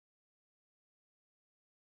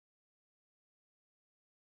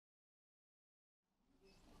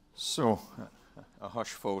So, a hush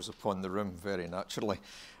falls upon the room very naturally.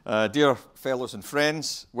 Dear fellows and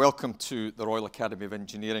friends, welcome to the Royal Academy of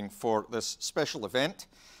Engineering for this special event,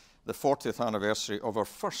 the 40th anniversary of our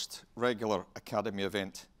first regular Academy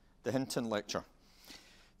event, the Hinton Lecture.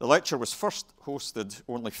 The lecture was first hosted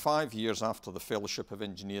only 5 years after the Fellowship of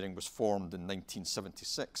Engineering was formed in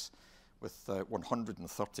 1976, with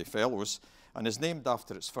 130 fellows, and is named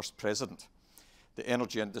after its first president, the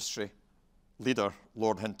energy industry leader,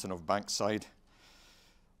 Lord Hinton of Bankside.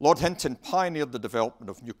 Lord Hinton pioneered the development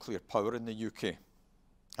of nuclear power in the UK.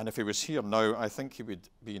 And if he was here now, I think he would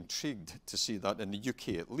be intrigued to see that in the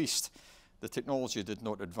UK at least, the technology did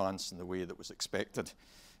not advance in the way that was expected,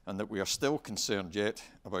 and that we are still concerned yet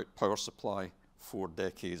about power supply 4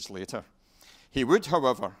 decades later. He would,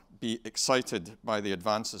 however, be excited by the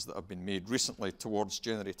advances that have been made recently towards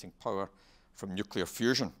generating power from nuclear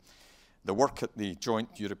fusion. The work at the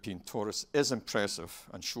Joint European Torus is impressive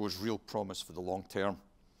and shows real promise for the long term.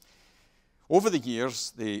 Over the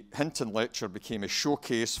years, the Hinton Lecture became a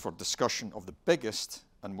showcase for discussion of the biggest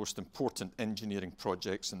and most important engineering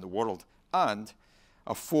projects in the world, and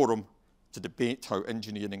a forum to debate how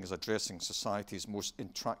engineering is addressing society's most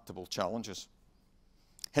intractable challenges.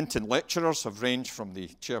 Hinton lecturers have ranged from the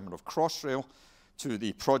chairman of Crossrail to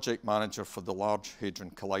the project manager for the Large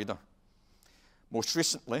Hadron Collider. Most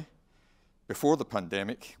recently, before the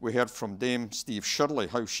pandemic, we heard from Dame Steve Shirley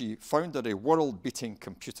how she founded a world-beating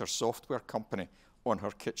computer software company on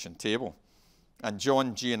her kitchen table, and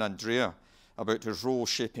John G. and Andrea about his role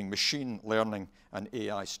shaping machine learning and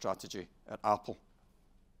AI strategy at Apple.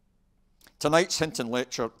 Tonight's Hinton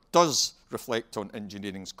Lecture does reflect on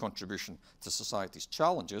engineering's contribution to society's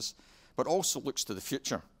challenges, but also looks to the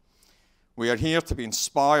future. We are here to be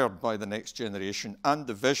inspired by the next generation and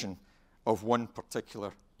the vision of one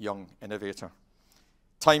particular young innovator.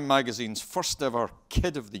 Time magazine's first ever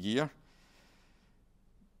Kid of the Year,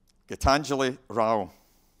 Gitanjali Rao.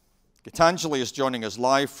 Gitanjali is joining us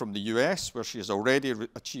live from the US, where she has already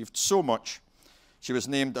achieved so much. She was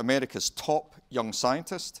named America's top young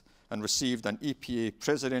scientist and received an EPA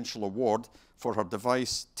Presidential Award for her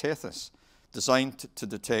device Tethys, designed to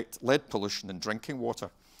detect lead pollution in drinking water.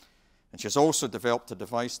 And she has also developed a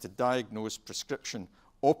device to diagnose prescription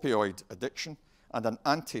opioid addiction and an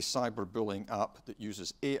anti-cyberbullying app that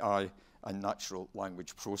uses AI and natural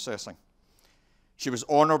language processing. She was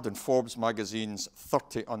honoured in Forbes magazine's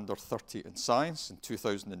 30 Under 30 in Science in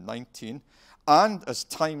 2019 and as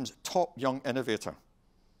Time's top young innovator.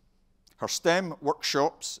 Her STEM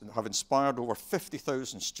workshops have inspired over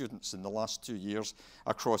 50,000 students in the last 2 years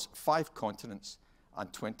across 5 continents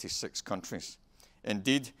and 26 countries.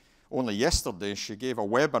 Indeed, only yesterday she gave a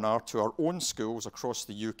webinar to our own schools across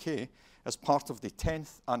the UK as part of the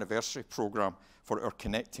 10th anniversary programme for our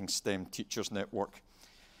Connecting STEM Teachers Network.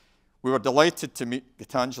 We were delighted to meet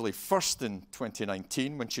Gitanjali first in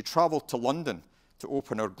 2019 when she travelled to London to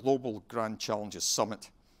open our Global Grand Challenges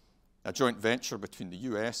Summit, a joint venture between the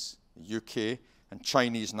US, the UK, and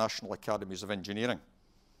Chinese National Academies of Engineering.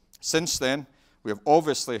 Since then, we have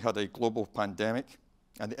obviously had a global pandemic,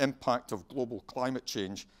 and the impact of global climate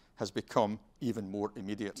change has become even more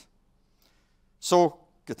immediate. So,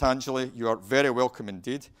 Gitanjali, you are very welcome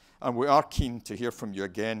indeed, and we are keen to hear from you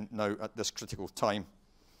again now at this critical time.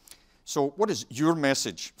 So, what is your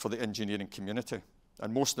message for the engineering community,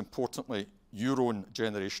 and most importantly, your own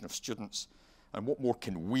generation of students, and what more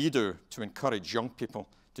can we do to encourage young people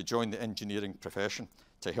to join the engineering profession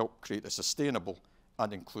to help create a sustainable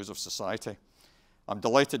and inclusive society? I'm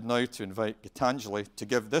delighted now to invite Gitanjali to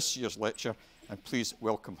give this year's lecture, and please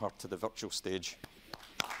welcome her to the virtual stage.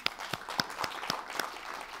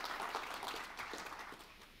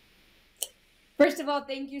 First of all,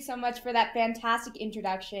 thank you so much for that fantastic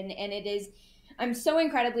introduction, and I'm so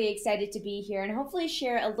incredibly excited to be here and hopefully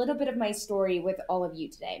share a little bit of my story with all of you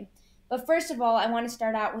today. But first of all, I want to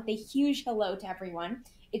start out with a huge hello to everyone.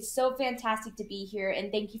 It's so fantastic to be here,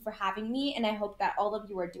 and thank you for having me, and I hope that all of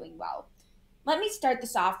you are doing well. Let me start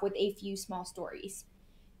this off with a few small stories.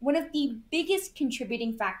 One of the biggest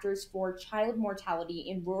contributing factors for child mortality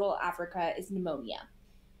in rural Africa is pneumonia,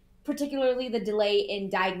 particularly the delay in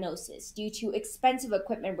diagnosis due to expensive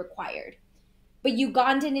equipment required. But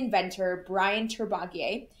Ugandan inventor Brian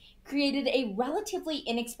Turbagier created a relatively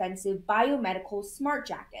inexpensive biomedical smart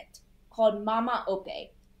jacket called Mama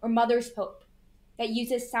Ope, or Mother's Hope, that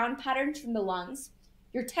uses sound patterns from the lungs,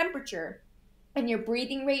 your temperature, and your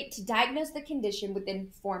breathing rate to diagnose the condition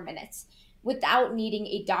within 4 minutes without needing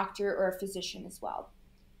a doctor or a physician as well.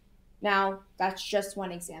 Now, that's just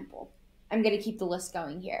one example. I'm going to keep the list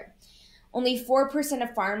going here. Only 4%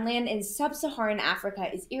 of farmland in sub-Saharan Africa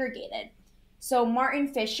is irrigated. So Martin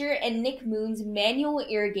Fisher and Nick Moon's manual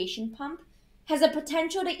irrigation pump has a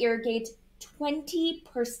potential to irrigate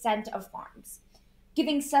 20% of farms,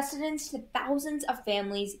 giving sustenance to thousands of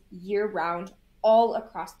families year-round all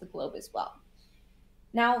across the globe as well.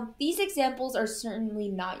 Now, these examples are certainly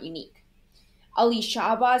not unique. Ali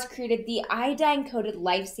Shahbaz created the iodine-coated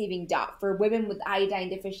life-saving dot for women with iodine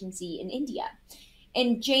deficiency in India.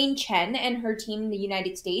 And Jane Chen and her team in the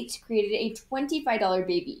United States created a $25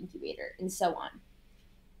 baby incubator, and so on.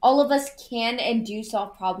 All of us can and do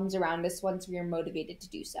solve problems around us once we are motivated to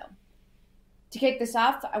do so. To kick this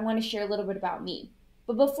off, I want to share a little bit about me.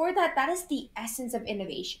 But before that, that is the essence of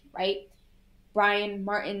innovation, right? Brian,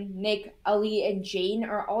 Martin, Nick, Ali, and Jane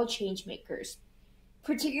are all change makers,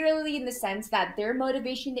 particularly in the sense that their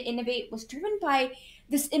motivation to innovate was driven by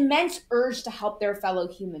this immense urge to help their fellow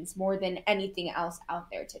humans more than anything else out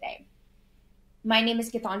there today. My name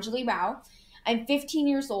is Gitanjali Rao. I'm 15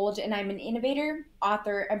 years old and I'm an innovator,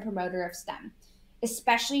 author, and promoter of STEM,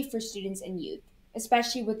 especially for students and youth,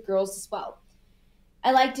 especially with girls as well.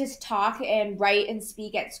 I like to talk and write and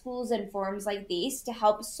speak at schools and forums like these to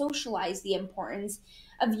help socialize the importance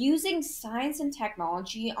of using science and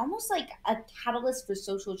technology almost like a catalyst for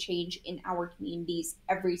social change in our communities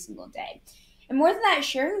every single day. And more than that,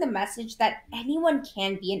 sharing the message that anyone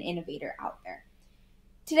can be an innovator out there.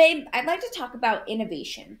 Today, I'd like to talk about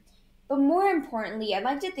innovation, but more importantly, I'd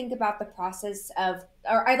like to talk about the process of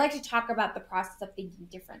thinking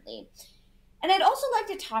differently. And I'd also like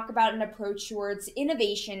to talk about an approach towards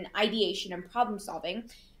innovation, ideation, and problem solving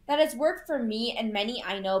that has worked for me and many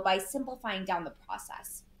I know by simplifying down the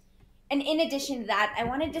process. And in addition to that, I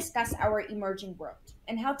want to discuss our emerging world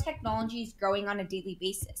and how technology is growing on a daily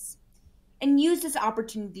basis, and use this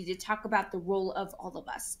opportunity to talk about the role of all of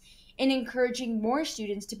us in encouraging more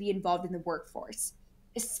students to be involved in the workforce,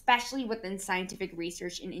 especially within scientific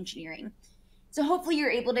research and engineering. So hopefully you're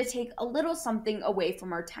able to take a little something away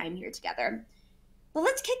from our time here together. But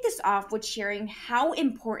let's kick this off with sharing how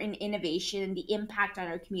important innovation and the impact on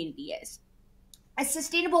our community is. A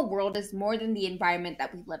sustainable world is more than the environment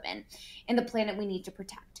that we live in and the planet we need to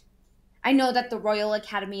protect. I know that the Royal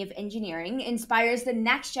Academy of Engineering inspires the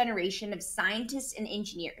next generation of scientists and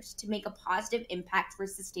engineers to make a positive impact for a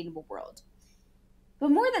sustainable world.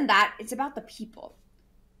 But more than that, it's about the people.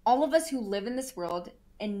 All of us who live in this world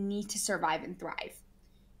and need to survive and thrive.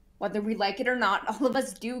 Whether we like it or not, all of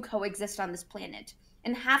us do coexist on this planet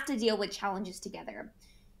and have to deal with challenges together.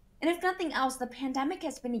 And if nothing else, the pandemic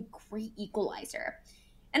has been a great equalizer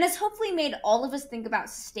and has hopefully made all of us think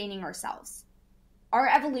about sustaining ourselves. Our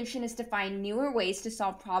evolution is to find newer ways to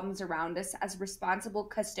solve problems around us as responsible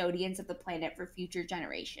custodians of the planet for future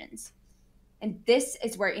generations. And this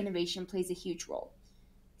is where innovation plays a huge role.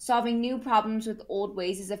 Solving new problems with old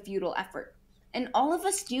ways is a futile effort. And all of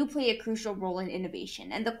us do play a crucial role in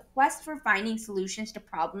innovation, and the quest for finding solutions to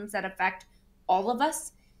problems that affect all of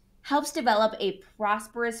us helps develop a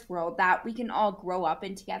prosperous world that we can all grow up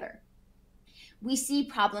in together. We see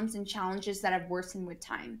problems and challenges that have worsened with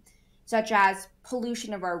time, such as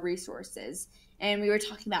pollution of our resources, and we were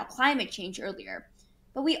talking about climate change earlier.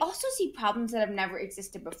 But we also see problems that have never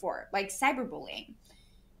existed before, like cyberbullying.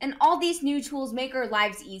 And all these new tools make our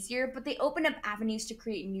lives easier, but they open up avenues to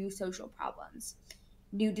create new social problems.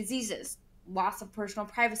 New diseases, loss of personal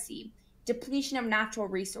privacy, depletion of natural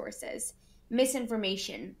resources,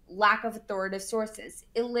 misinformation, lack of authoritative sources,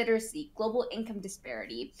 illiteracy, global income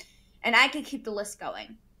disparity, and I could keep the list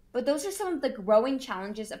going. But those are some of the growing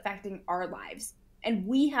challenges affecting our lives, and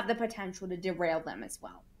we have the potential to derail them as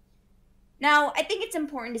well. Now, I think it's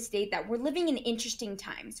important to state that we're living in interesting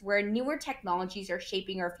times where newer technologies are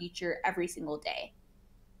shaping our future every single day.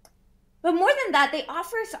 But more than that, they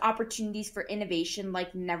offer us opportunities for innovation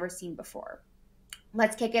like never seen before.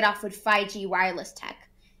 Let's kick it off with 5G wireless tech.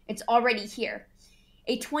 It's already here.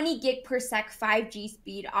 A 20 gig per sec 5G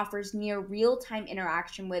speed offers near real-time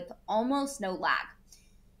interaction with almost no lag.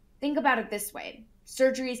 Think about it this way.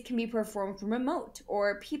 Surgeries can be performed from remote,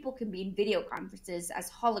 or people can be in video conferences as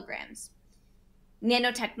holograms.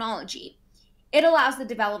 Nanotechnology. It allows the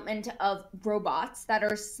development of robots that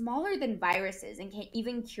are smaller than viruses and can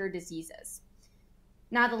even cure diseases.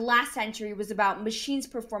 Now, the last century was about machines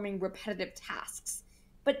performing repetitive tasks,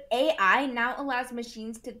 but AI now allows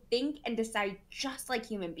machines to think and decide just like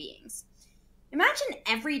human beings. Imagine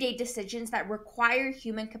everyday decisions that require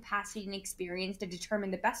human capacity and experience to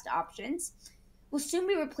determine the best options will soon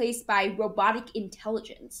be replaced by robotic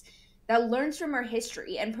intelligence that learns from our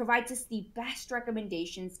history and provides us the best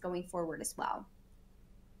recommendations going forward as well.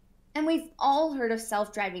 And we've all heard of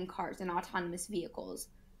self-driving cars and autonomous vehicles.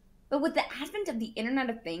 But with the advent of the Internet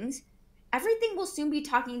of Things, everything will soon be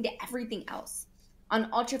talking to everything else on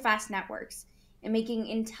ultra-fast networks and making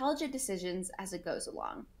intelligent decisions as it goes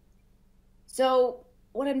along. So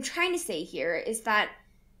what I'm trying to say here is that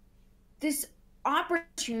this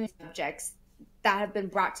opportunity subjects that have been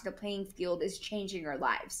brought to the playing field is changing our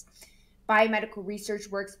lives. Biomedical research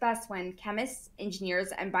works best when chemists,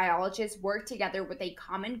 engineers, and biologists work together with a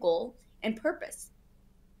common goal and purpose.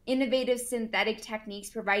 Innovative synthetic techniques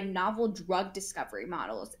provide novel drug discovery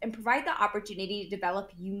models and provide the opportunity to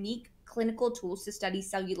develop unique clinical tools to study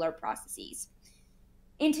cellular processes.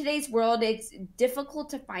 In today's world, it's difficult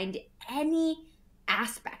to find any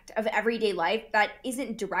aspect of everyday life that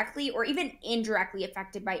isn't directly or even indirectly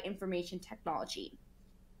affected by information technology.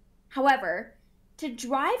 However, to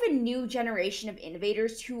drive a new generation of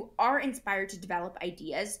innovators who are inspired to develop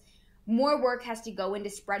ideas, more work has to go into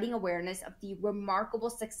spreading awareness of the remarkable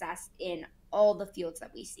success in all the fields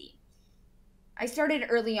that we see. I started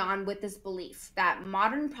early on with this belief that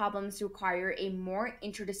modern problems require a more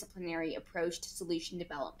interdisciplinary approach to solution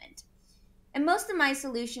development. And most of my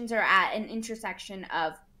solutions are at an intersection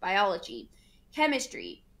of biology,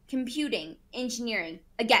 chemistry, computing, engineering.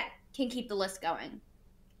 Again, can keep the list going.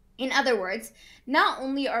 In other words, not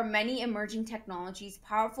only are many emerging technologies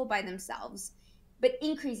powerful by themselves, but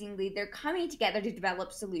increasingly they're coming together to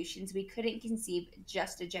develop solutions we couldn't conceive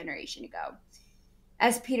just a generation ago.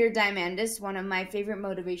 As Peter Diamandis, one of my favorite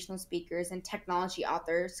motivational speakers and technology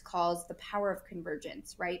authors, calls the power of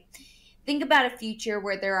convergence, right? Think about a future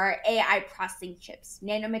where there are AI processing chips,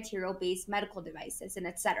 nanomaterial-based medical devices, and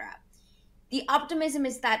etc. The optimism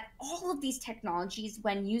is that all of these technologies,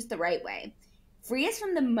 when used the right way, free us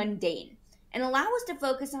from the mundane and allow us to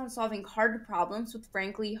focus on solving hard problems with,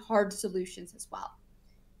 frankly, hard solutions as well.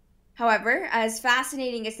 However, as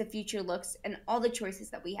fascinating as the future looks and all the choices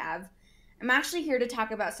that we have, I'm actually here to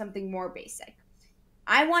talk about something more basic.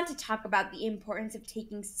 I want to talk about the importance of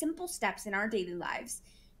taking simple steps in our daily lives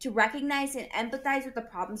to recognize and empathize with the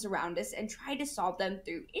problems around us and try to solve them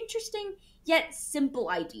through interesting yet simple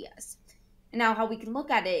ideas. And now how we can look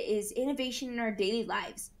at it is innovation in our daily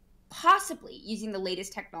lives, possibly using the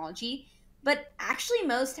latest technology, but actually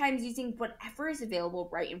most times using whatever is available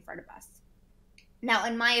right in front of us. Now,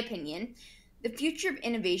 in my opinion, the future of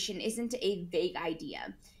innovation isn't a vague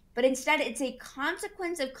idea, but instead it's a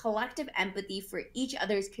consequence of collective empathy for each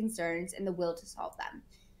other's concerns and the will to solve them.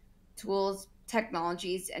 Tools,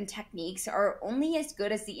 technologies, and techniques are only as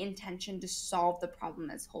good as the intention to solve the problem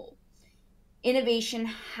as whole. Innovation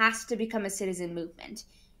has to become a citizen movement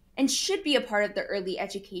and should be a part of the early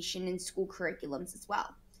education and school curriculums as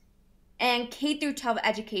well. And K through 12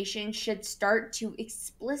 education should start to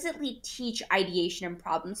explicitly teach ideation and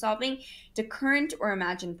problem solving to current or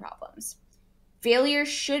imagined problems. Failure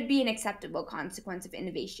should be an acceptable consequence of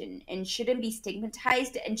innovation and shouldn't be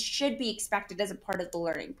stigmatized and should be expected as a part of the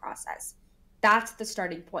learning process. That's the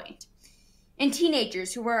starting point. And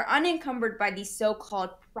teenagers who are unencumbered by these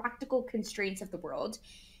so-called practical constraints of the world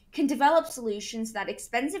can develop solutions that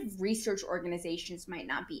expensive research organizations might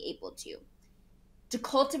not be able to. To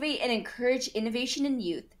cultivate and encourage innovation in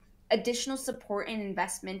youth, additional support and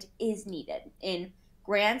investment is needed in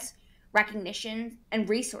grants, recognition, and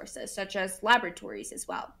resources such as laboratories as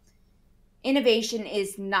well. Innovation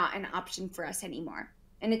is not an option for us anymore,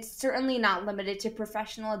 and it's certainly not limited to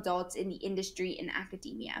professional adults in the industry and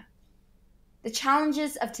academia. The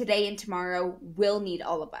challenges of today and tomorrow will need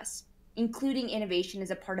all of us, including innovation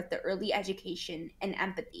as a part of the early education and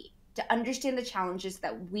empathy to understand the challenges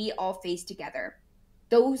that we all face together.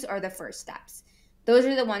 Those are the first steps. Those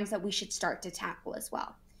are the ones that we should start to tackle as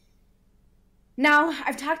well. Now,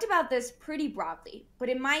 I've talked about this pretty broadly, but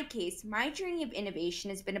in my case, my journey of innovation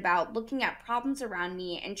has been about looking at problems around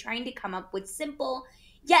me and trying to come up with simple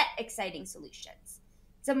yet exciting solutions.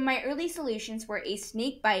 Some of my early solutions were a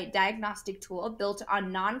snake bite diagnostic tool built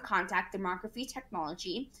on non-contact thermography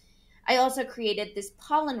technology. I also created this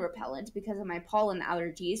pollen repellent because of my pollen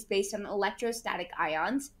allergies based on electrostatic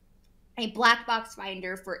ions, a black box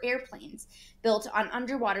finder for airplanes built on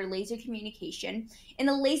underwater laser communication, and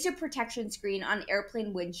a laser protection screen on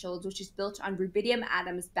airplane windshields, which is built on rubidium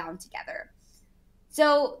atoms bound together.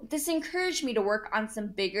 So this encouraged me to work on some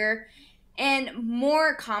bigger and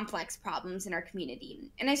more complex problems in our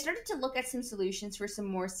community. And I started to look at some solutions for some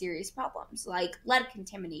more serious problems like lead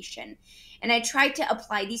contamination. And I tried to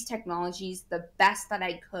apply these technologies the best that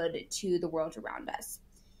I could to the world around us.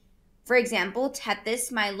 For example,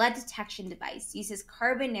 Tethys, my lead detection device, uses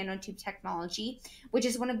carbon nanotube technology, which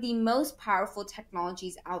is one of the most powerful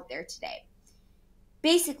technologies out there today.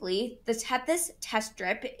 Basically, the Tethys test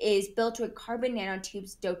strip is built with carbon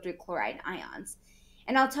nanotubes doped with chloride ions.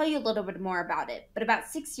 And I'll tell you a little bit more about it. But about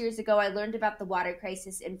 6 years ago, I learned about the water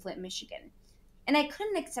crisis in Flint, Michigan. And I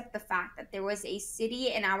couldn't accept the fact that there was a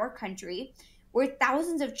city in our country where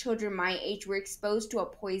thousands of children my age were exposed to a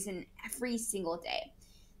poison every single day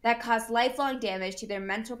that caused lifelong damage to their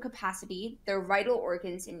mental capacity, their vital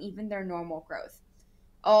organs, and even their normal growth.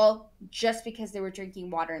 All just because they were drinking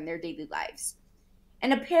water in their daily lives.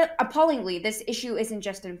 And appallingly, this issue isn't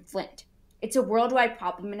just in Flint. It's a worldwide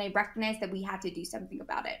problem, and I recognize that we had to do something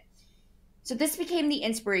about it. So this became the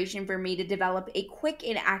inspiration for me to develop a quick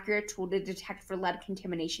and accurate tool to detect for lead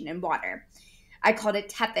contamination in water. I called it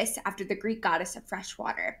Tethys after the Greek goddess of fresh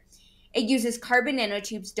water. It uses carbon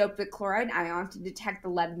nanotubes doped with chloride ions to detect the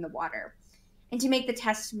lead in the water. And to make the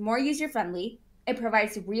test more user-friendly, it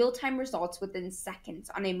provides real-time results within seconds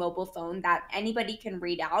on a mobile phone that anybody can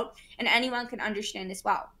read out and anyone can understand as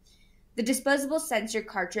well. The disposable sensor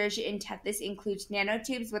cartridge in Tethys includes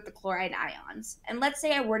nanotubes with the chloride ions. And let's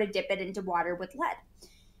say I were to dip it into water with lead.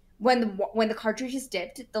 When the cartridge is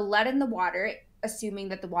dipped, the lead in the water, assuming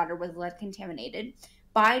that the water was lead contaminated,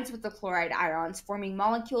 binds with the chloride ions, forming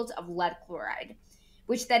molecules of lead chloride,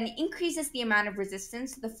 which then increases the amount of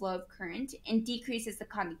resistance to the flow of current and decreases the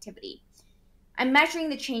conductivity. I'm measuring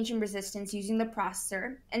the change in resistance using the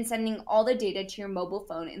processor and sending all the data to your mobile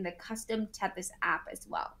phone in the custom Tethys app as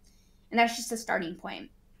well. And that's just a starting point.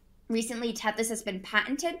 Recently, Tethys has been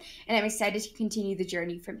patented, and I'm excited to continue the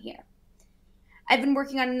journey from here. I've been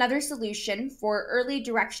working on another solution for early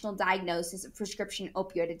directional diagnosis of prescription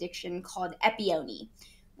opioid addiction called FREng,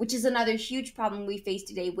 which is another huge problem we face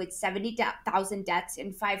today with 70,000 deaths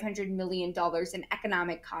and $500 million in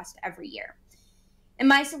economic cost every year. And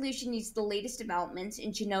my solution uses the latest developments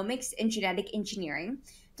in genomics and genetic engineering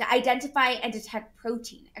to identify and detect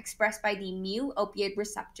protein expressed by the mu opioid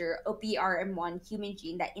receptor OPRM1 human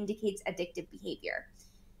gene that indicates addictive behavior.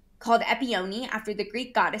 Called FREng after the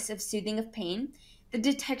Greek goddess of soothing of pain, the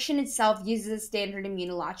detection itself uses a standard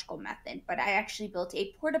immunological method, but I actually built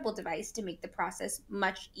a portable device to make the process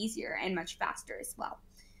much easier and much faster as well.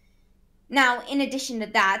 Now, in addition to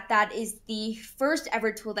that, that is the first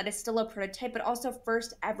ever tool that is still a prototype, but also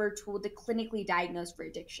first ever tool to clinically diagnose for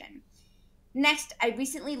addiction. Next, I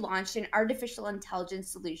recently launched an artificial intelligence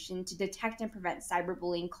solution to detect and prevent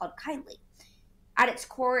cyberbullying called Kindly. At its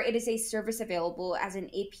core, it is a service available as an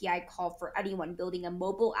API call for anyone building a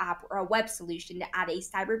mobile app or a web solution to add a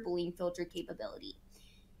cyberbullying filter capability.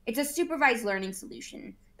 It's a supervised learning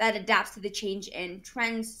solution that adapts to the change in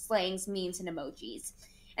trends, slangs, memes, and emojis.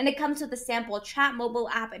 And it comes with a sample chat mobile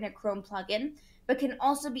app and a Chrome plugin, but can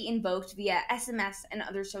also be invoked via SMS and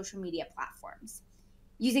other social media platforms.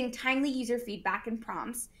 Using timely user feedback and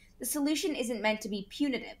prompts, the solution isn't meant to be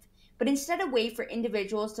punitive, but instead a way for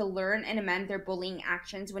individuals to learn and amend their bullying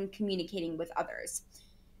actions when communicating with others.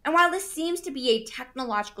 And while this seems to be a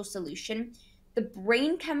technological solution, the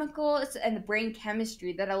brain chemicals and the brain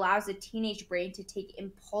chemistry that allows a teenage brain to take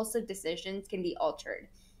impulsive decisions can be altered.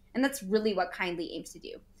 And that's really what Kindly aims to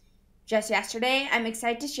do. Just yesterday, I'm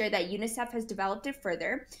excited to share that UNICEF has developed it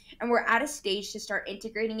further, and we're at a stage to start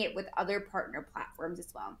integrating it with other partner platforms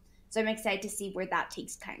as well. So I'm excited to see where that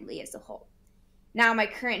takes Kindly as a whole. Now, my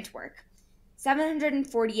current work.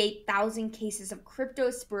 748,000 cases of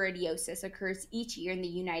cryptosporidiosis occurs each year in the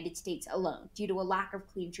United States alone due to a lack of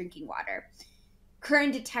clean drinking water.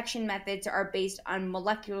 Current detection methods are based on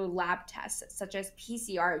molecular lab tests, such as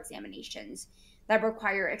PCR examinations, that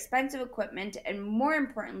require expensive equipment and, more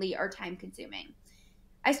importantly, are time-consuming.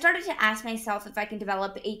 I started to ask myself if I can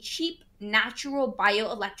develop a cheap, natural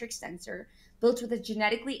bioelectric sensor built with a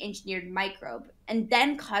genetically engineered microbe, and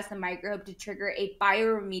then cause the microbe to trigger a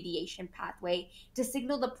bioremediation pathway to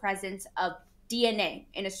signal the presence of DNA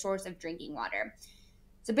in a source of drinking water.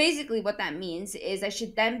 So basically what that means is I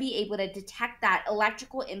should then be able to detect that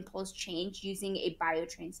electrical impulse change using a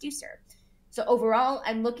biotransducer. So overall,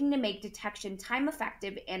 I'm looking to make detection time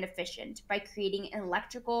effective and efficient by creating an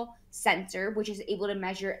electrical sensor, which is able to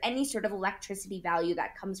measure any sort of electricity value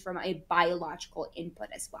that comes from a biological input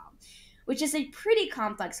as well, which is a pretty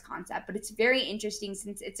complex concept, but it's very interesting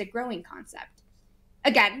since it's a growing concept.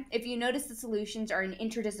 Again, if you notice, the solutions are an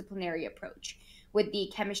interdisciplinary approach with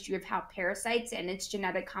the chemistry of how parasites and its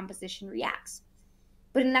genetic composition reacts.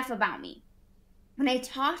 But enough about me. When I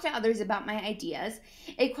talk to others about my ideas,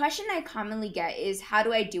 a question I commonly get is, how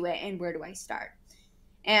do I do it and where do I start?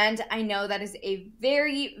 And I know that is a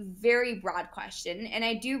very, very broad question, and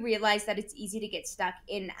I do realize that it's easy to get stuck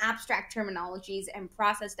in abstract terminologies and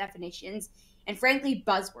process definitions and, frankly,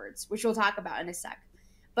 buzzwords, which we'll talk about in a sec.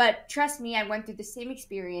 But trust me, I went through the same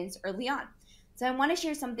experience early on. So I want to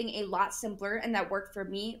share something a lot simpler and that worked for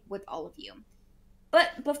me with all of you.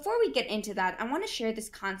 But before we get into that, I want to share this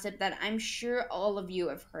concept that I'm sure all of you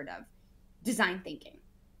have heard of: design thinking,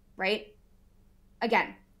 right?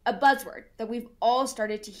 Again, a buzzword that we've all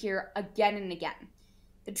started to hear again and again.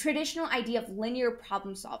 The traditional idea of linear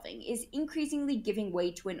problem solving is increasingly giving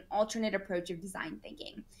way to an alternate approach of design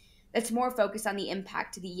thinking that's more focused on the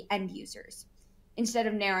impact to the end users. Instead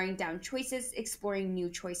of narrowing down choices, exploring new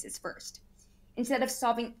choices first. Instead of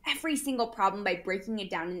solving every single problem by breaking it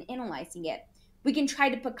down and analyzing it, we can try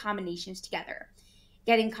to put combinations together,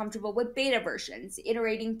 getting comfortable with beta versions,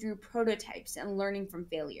 iterating through prototypes, and learning from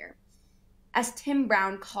failure. As Tim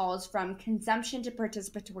Brown calls, from consumption to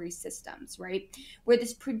participatory systems, right? Where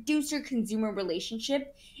this producer-consumer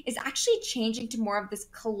relationship is actually changing to more of this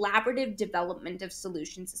collaborative development of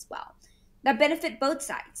solutions as well, that benefit both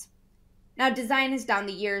sides. Now, design has down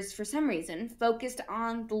the years, for some reason, focused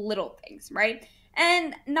on the little things, right?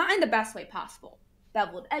 And not in the best way possible.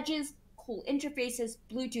 Beveled edges, cool interfaces,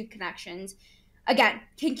 Bluetooth connections, again,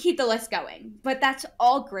 can keep the list going. But that's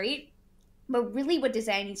all great. But really what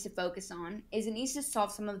design needs to focus on is it needs to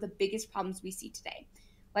solve some of the biggest problems we see today,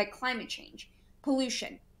 like climate change,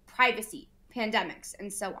 pollution, privacy, pandemics,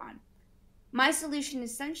 and so on. My solution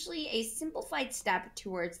is essentially a simplified step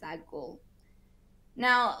towards that goal.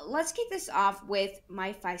 Now, let's kick this off with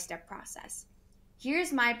my 5-step process.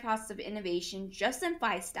 Here's my process of innovation just in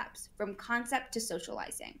 5 steps, from concept to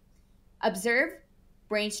socializing. Observe,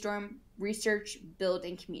 brainstorm, research, build,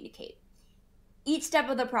 and communicate. Each step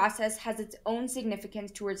of the process has its own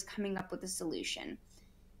significance towards coming up with a solution.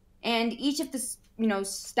 And each of the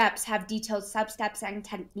steps have detailed sub-steps and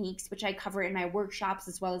techniques, which I cover in my workshops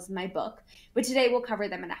as well as in my book. But today we'll cover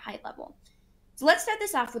them at a high level. So let's start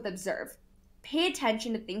this off with observe. Pay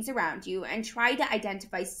attention to things around you and try to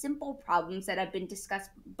identify simple problems that have been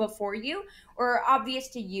discussed before you or are obvious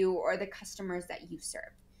to you or the customers that you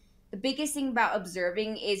serve. The biggest thing about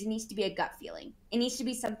observing is it needs to be a gut feeling. It needs to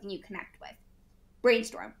be something you connect with.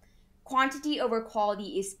 Brainstorm. Quantity over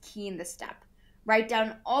quality is key in this step. Write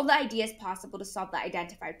down all the ideas possible to solve the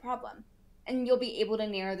identified problem, and you'll be able to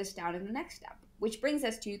narrow this down in the next step, which brings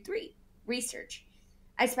us to 3, research.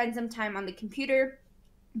 I spend some time on the computer,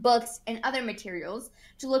 books, and other materials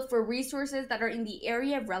to look for resources that are in the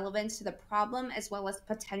area of relevance to the problem as well as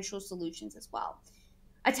potential solutions as well.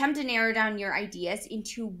 Attempt to narrow down your ideas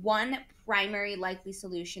into one primary likely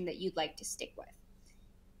solution that you'd like to stick with.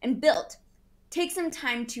 And build. Take some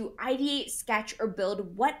time to ideate, sketch, or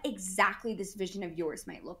build what exactly this vision of yours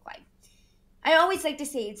might look like. I always like to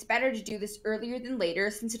say it's better to do this earlier than later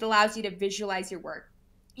since it allows you to visualize your work,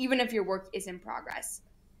 even if your work is in progress.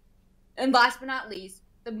 And last but not least,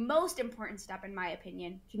 the most important step in my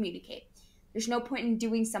opinion, communicate. There's no point in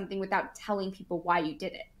doing something without telling people why you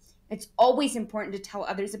did it. It's always important to tell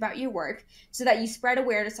others about your work so that you spread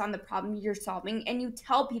awareness on the problem you're solving and you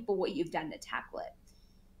tell people what you've done to tackle it.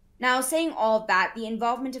 Now, saying all of that, the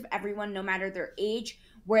involvement of everyone, no matter their age,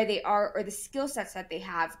 where they are, or the skill sets that they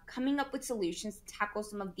have, coming up with solutions to tackle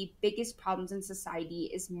some of the biggest problems in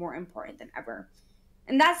society is more important than ever.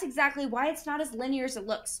 And that's exactly why it's not as linear as it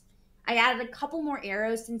looks. I added a couple more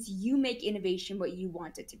arrows since you make innovation what you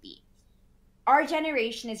want it to be. Our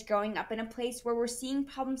generation is growing up in a place where we're seeing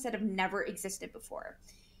problems that have never existed before.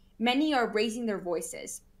 Many are raising their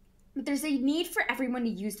voices, but there's a need for everyone to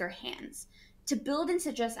use their hands, to build and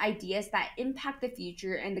suggest ideas that impact the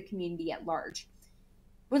future and the community at large.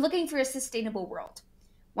 We're looking for a sustainable world,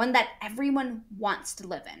 one that everyone wants to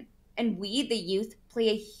live in, and we, the youth, play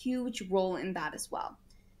a huge role in that as well.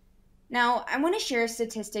 Now, I want to share a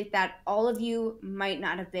statistic that all of you might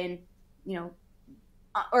not have been,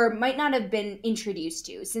 or might not have been introduced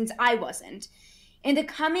to, since I wasn't. In the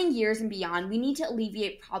coming years and beyond, we need to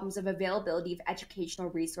alleviate problems of availability of educational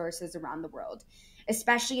resources around the world,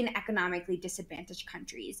 especially in economically disadvantaged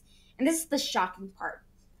countries. And this is the shocking part.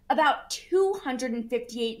 About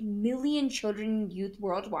 258 million children and youth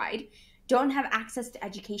worldwide don't have access to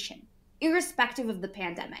education, irrespective of the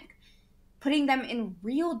pandemic, putting them in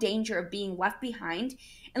real danger of being left behind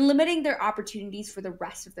and limiting their opportunities for the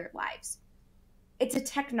rest of their lives. It's a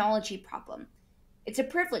technology problem. It's a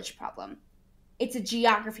privilege problem. It's a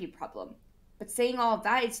geography problem. But saying all of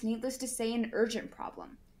that, it's needless to say an urgent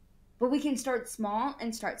problem. But we can start small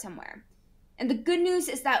and start somewhere. And the good news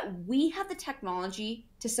is that we have the technology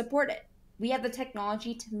to support it. We have the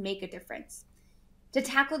technology to make a difference. To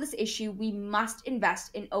tackle this issue, we must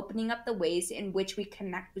invest in opening up the ways in which we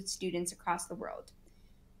connect with students across the world.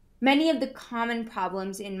 Many of the common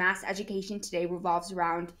problems in mass education today revolves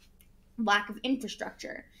around lack of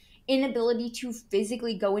infrastructure, inability to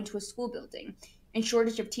physically go into a school building, and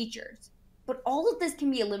shortage of teachers. But all of this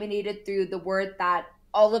can be eliminated through the word that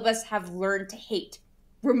all of us have learned to hate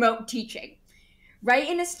remote teaching. Right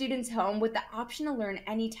in a student's home with the option to learn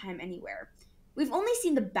anytime, anywhere. We've only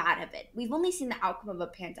seen the bad of it. We've only seen the outcome of a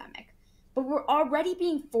pandemic. But we're already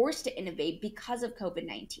being forced to innovate because of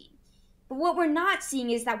COVID-19. But what we're not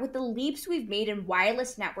seeing is that with the leaps we've made in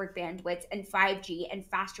wireless network bandwidths and 5G and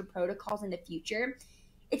faster protocols in the future,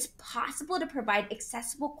 it's possible to provide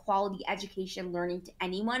accessible quality education learning to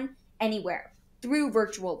anyone, anywhere, through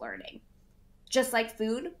virtual learning. Just like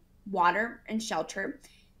food, water, and shelter,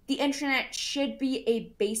 the internet should be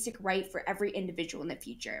a basic right for every individual in the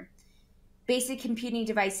future. Basic computing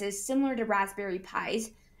devices similar to Raspberry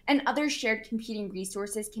Pis and other shared computing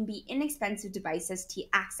resources can be inexpensive devices to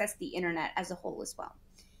access the internet as a whole as well.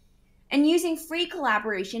 And using free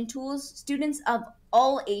collaboration tools, students of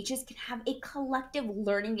all ages can have a collective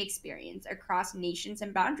learning experience across nations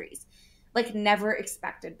and boundaries, like never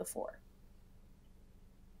expected before.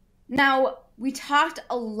 Now, we talked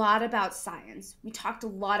a lot about science. We talked a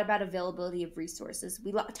lot about availability of resources.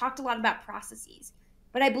 We talked a lot about processes,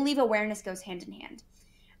 but I believe awareness goes hand in hand.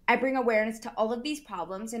 I bring awareness to all of these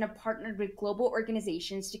problems and have partnered with global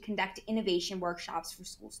organizations to conduct innovation workshops for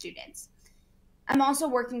school students. I'm also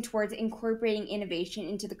working towards incorporating innovation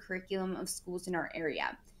into the curriculum of schools in our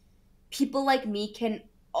area. People like me can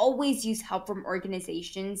always use help from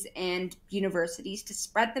organizations and universities to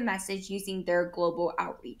spread the message using their global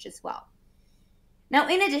outreach as well. Now,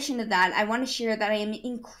 in addition to that, I want to share that I am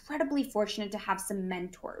incredibly fortunate to have some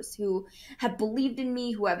mentors who have believed in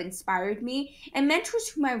me, who have inspired me, and mentors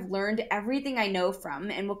whom I've learned everything I know from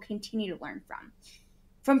and will continue to learn from.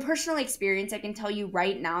 From personal experience, I can tell you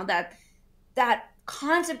right now that that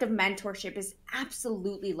concept of mentorship is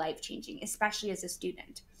absolutely life-changing, especially as a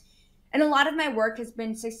student. And a lot of my work has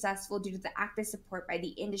been successful due to the active support by the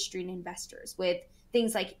industry and investors with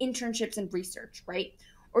things like internships and research, right?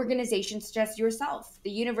 Organizations such as yourself,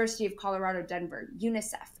 the University of Colorado Denver,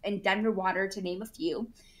 UNICEF, and Denver Water, to name a few,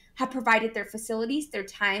 have provided their facilities, their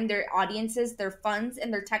time, their audiences, their funds,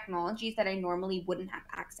 and their technologies that I normally wouldn't have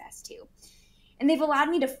access to. And they've allowed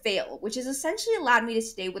me to fail, which has essentially allowed me to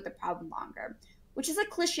stay with the problem longer, which is a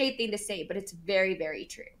cliche thing to say, but it's very, very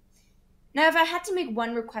true. Now, if I had to make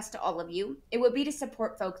one request to all of you, it would be to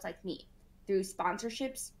support folks like me through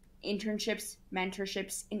sponsorships, internships,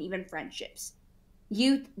 mentorships, and even friendships.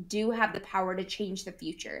 Youth do have the power to change the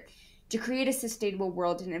future, to create a sustainable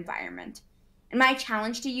world and environment. And my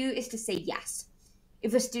challenge to you is to say yes.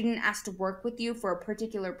 If a student asks to work with you for a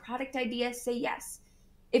particular product idea, say yes.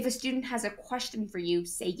 If a student has a question for you,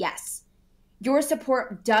 say yes. Your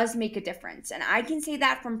support does make a difference, and I can say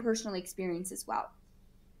that from personal experience as well.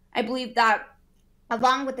 I believe that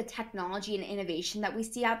along with the technology and innovation that we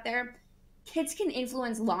see out there, kids can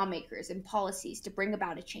influence lawmakers and policies to bring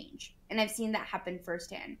about a change. And I've seen that happen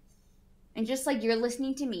firsthand. And just like you're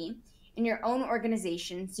listening to me, in your own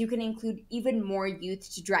organizations, you can include even more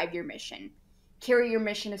youth to drive your mission, carry your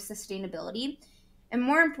mission of sustainability, and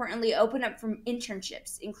more importantly, open up from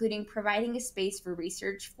internships, including providing a space for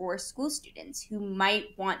research for school students who might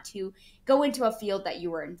want to go into a field that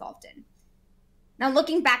you are involved in. Now,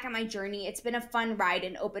 looking back at my journey, it's been a fun ride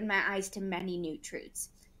and opened my eyes to many new truths.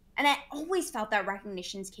 And I always felt that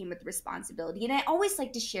recognitions came with responsibility, and I always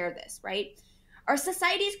like to share this, right? Our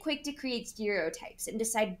society is quick to create stereotypes and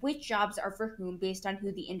decide which jobs are for whom based on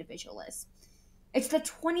who the individual is. It's the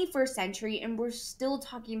 21st century, and we're still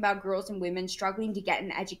talking about girls and women struggling to get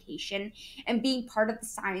an education and being part of the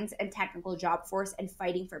science and technical job force and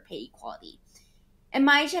fighting for pay equality. And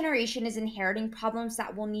my generation is inheriting problems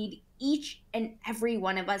that will need each and every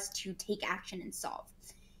one of us to take action and solve.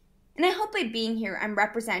 And I hope by being here, I'm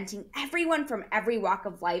representing everyone from every walk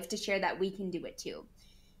of life to share that we can do it too.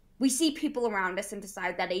 We see people around us and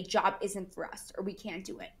decide that a job isn't for us or we can't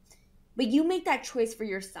do it. But you make that choice for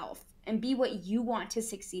yourself and be what you want to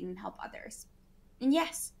succeed and help others. And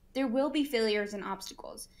yes, there will be failures and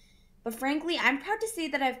obstacles. But frankly, I'm proud to say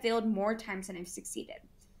that I've failed more times than I've succeeded.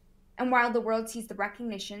 And while the world sees the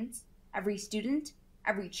recognitions, every student,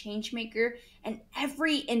 every change maker, and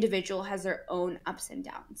every individual has their own ups and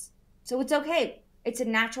downs. So it's okay. It's a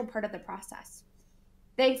natural part of the process.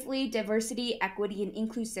 Thankfully, diversity, equity, and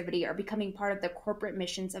inclusivity are becoming part of the corporate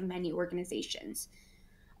missions of many organizations.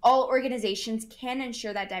 All organizations can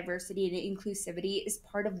ensure that diversity and inclusivity is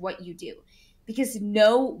part of what you do, because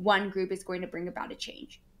no one group is going to bring about a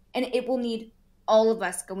change. And it will need all of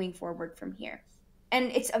us going forward from here. And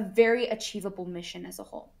it's a very achievable mission as a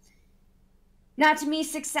whole. Now, to me,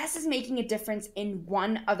 success is making a difference in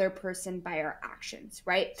one other person by our actions,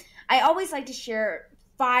 right? I always like to share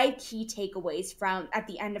 5 key takeaways from at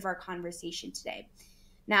the end of our conversation today.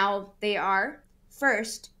 Now, they are,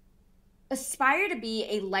 first, aspire to be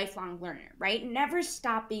a lifelong learner, right? Never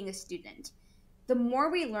stop being a student. The more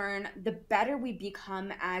we learn, the better we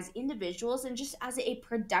become as individuals and just as a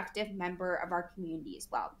productive member of our community as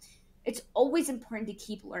well. It's always important to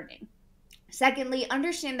keep learning. Secondly,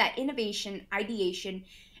 understand that innovation, ideation,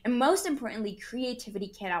 and most importantly, creativity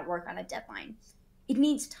cannot work on a deadline. It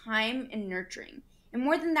needs time and nurturing. And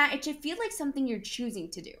more than that, it should feel like something you're choosing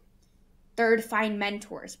to do. Third, find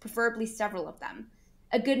mentors, preferably several of them.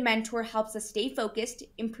 A good mentor helps us stay focused,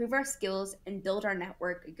 improve our skills, and build our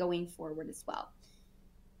network going forward as well.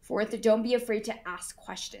 Fourth, don't be afraid to ask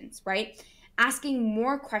questions, right? Asking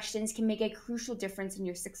more questions can make a crucial difference in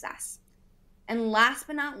your success. And last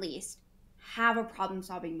but not least, have a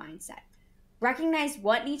problem-solving mindset. Recognize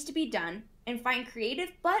what needs to be done and find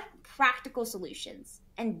creative but practical solutions,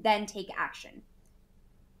 and then take action.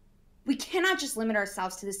 We cannot just limit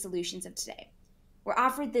ourselves to the solutions of today. We're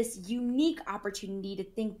offered this unique opportunity to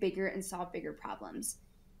think bigger and solve bigger problems.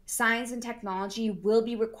 Science and technology will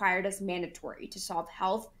be required as mandatory to solve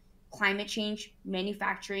health, climate change,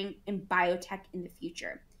 manufacturing, and biotech in the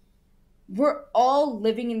future. We're all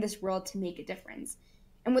living in this world to make a difference.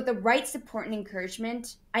 And with the right support and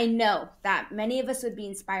encouragement, I know that many of us would be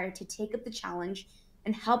inspired to take up the challenge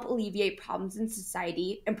and help alleviate problems in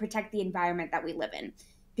society and protect the environment that we live in,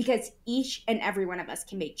 because each and every one of us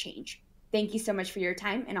can make change. Thank you so much for your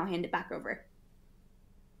time, and I'll hand it back over.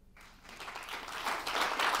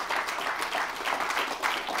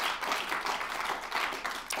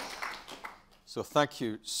 So thank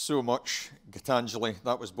you so much, Gitanjali.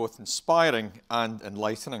 That was both inspiring and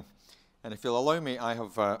enlightening. And if you'll allow me, I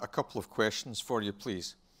have a couple of questions for you,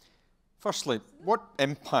 please. Firstly, what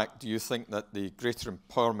impact do you think that the greater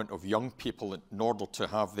empowerment of young people in order to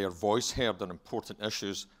have their voice heard on important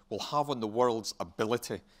issues will have on the world's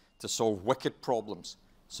ability to solve wicked problems,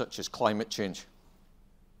 such as climate change?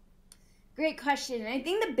 Great question. And I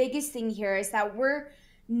think the biggest thing here is that we're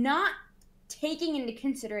not taking into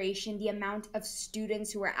consideration the amount of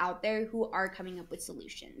students who are out there who are coming up with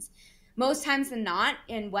solutions. Most times than not,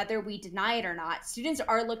 and whether we deny it or not, students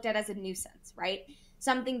are looked at as a nuisance, right?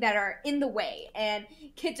 Something that are in the way, and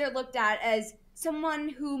kids are looked at as someone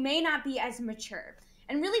who may not be as mature.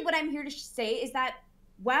 And really what I'm here to say is that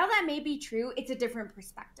while that may be true, it's a different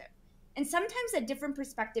perspective. And sometimes a different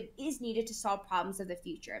perspective is needed to solve problems of the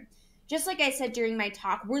future. Just like I said during my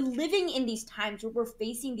talk, we're living in these times where we're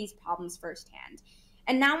facing these problems firsthand.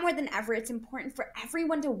 And now more than ever, it's important for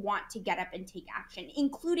everyone to want to get up and take action,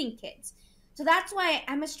 including kids. So that's why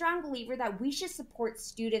I'm a strong believer that we should support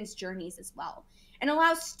students' journeys as well and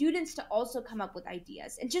allow students to also come up with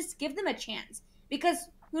ideas and just give them a chance. Because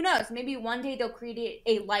who knows, maybe one day they'll create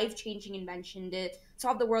a life-changing invention to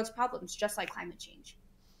solve the world's problems, just like climate change.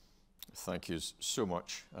 Thank you so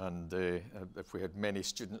much. And if we had many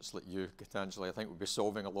students like you, Gitanjali, I think we'd be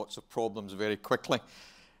solving lots of problems very quickly.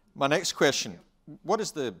 My next question, what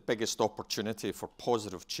is the biggest opportunity for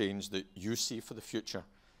positive change that you see for the future?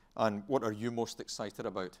 And what are you most excited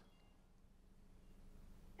about?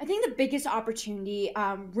 I think the biggest opportunity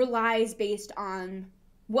relies based on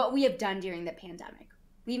what we have done during the pandemic.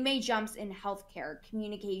 We've made jumps in healthcare,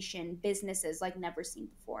 communication, businesses like never seen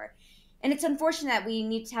before. And it's unfortunate that we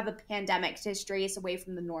need to have a pandemic to stray us away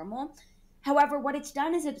from the normal. However, what it's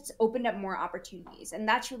done is it's opened up more opportunities. And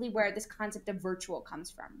that's really where this concept of virtual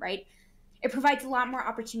comes from, right? It provides a lot more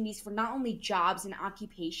opportunities for not only jobs and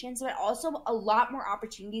occupations, but also a lot more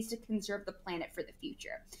opportunities to conserve the planet for the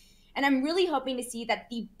future. And I'm really hoping to see that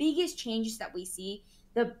the biggest changes that we see,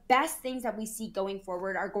 the best things that we see going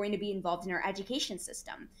forward are going to be involved in our education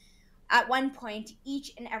system. At one point,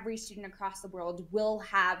 each and every student across the world will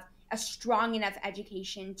have a strong enough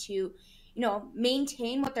education to,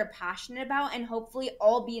 maintain what they're passionate about and hopefully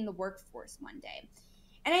all be in the workforce one day.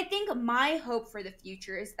 And I think my hope for the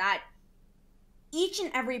future is that each and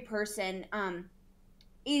every person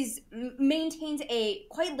maintains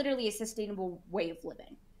quite literally a sustainable way of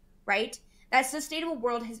living, right? That sustainable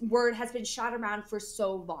word has been shot around for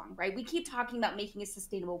so long, right? We keep talking about making a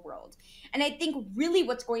sustainable world. And I think really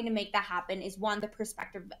what's going to make that happen is one, the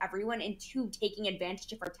perspective of everyone, and two, taking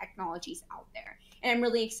advantage of our technologies out there. And I'm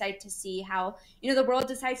really excited to see how, the world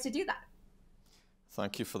decides to do that.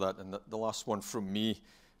 Thank you for that. And the last one from me,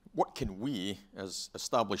 what can we, as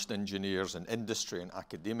established engineers in industry and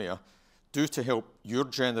academia, do to help your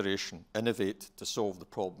generation innovate to solve the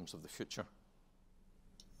problems of the future?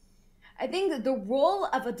 I think that the role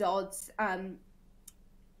of adults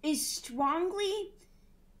is strongly,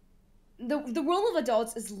 the role of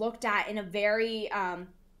adults is looked at in a very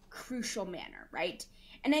crucial manner, right?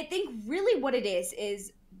 And I think really what it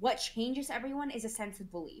is what changes everyone is a sense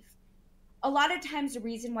of belief. a lot of times the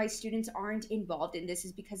reason why students aren't involved in this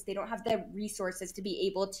is because they don't have the resources to be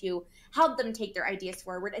able to help them take their ideas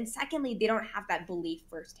forward. And secondly, they don't have that belief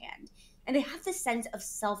firsthand. And they have this sense of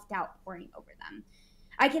self-doubt pouring over them.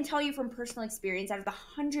 I can tell you from personal experience, out of the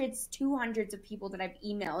hundreds, 200s of people that I've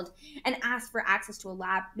emailed and asked for access to a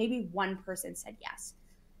lab, maybe one person said yes.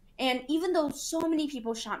 And even though so many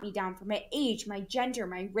people shot me down for my age, my gender,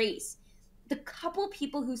 my race, the couple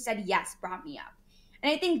people who said yes brought me up.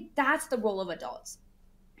 And I think that's the role of adults.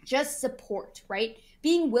 Just support, right?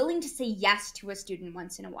 Being willing to say yes to a student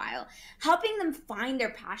once in a while, helping them find their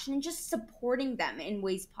passion and just supporting them in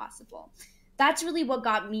ways possible. That's really what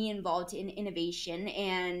got me involved in innovation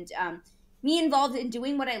and me involved in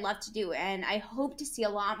doing what I love to do. And I hope to see a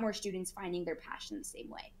lot more students finding their passion the same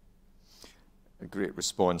way. A great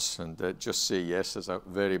response, and just say yes is a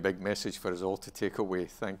very big message for us all to take away.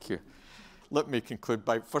 Thank you. Let me conclude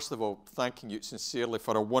by, first of all, thanking you sincerely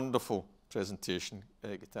for a wonderful presentation,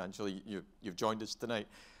 Gitanjali. You've joined us tonight.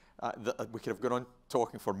 We could have gone on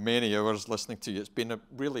talking for many hours listening to you. It's been a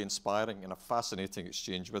really inspiring and a fascinating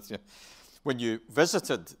exchange with you. When you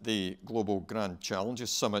visited the Global Grand Challenges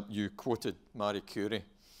Summit, you quoted Marie Curie.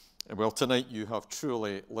 Well, tonight you have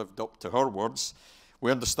truly lived up to her words.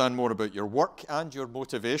 We understand more about your work and your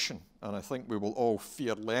motivation, and I think we will all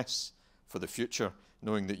fear less for the future,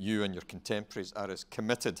 knowing that you and your contemporaries are as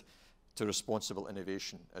committed to responsible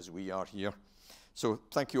innovation as we are here. So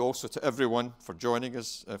thank you also to everyone for joining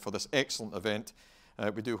us for this excellent event.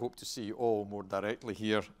 We do hope to see you all more directly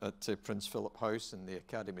here at Prince Philip House and the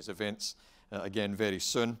Academy's events again very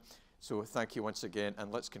soon. So thank you once again,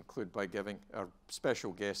 and let's conclude by giving our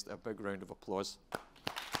special guest a big round of applause.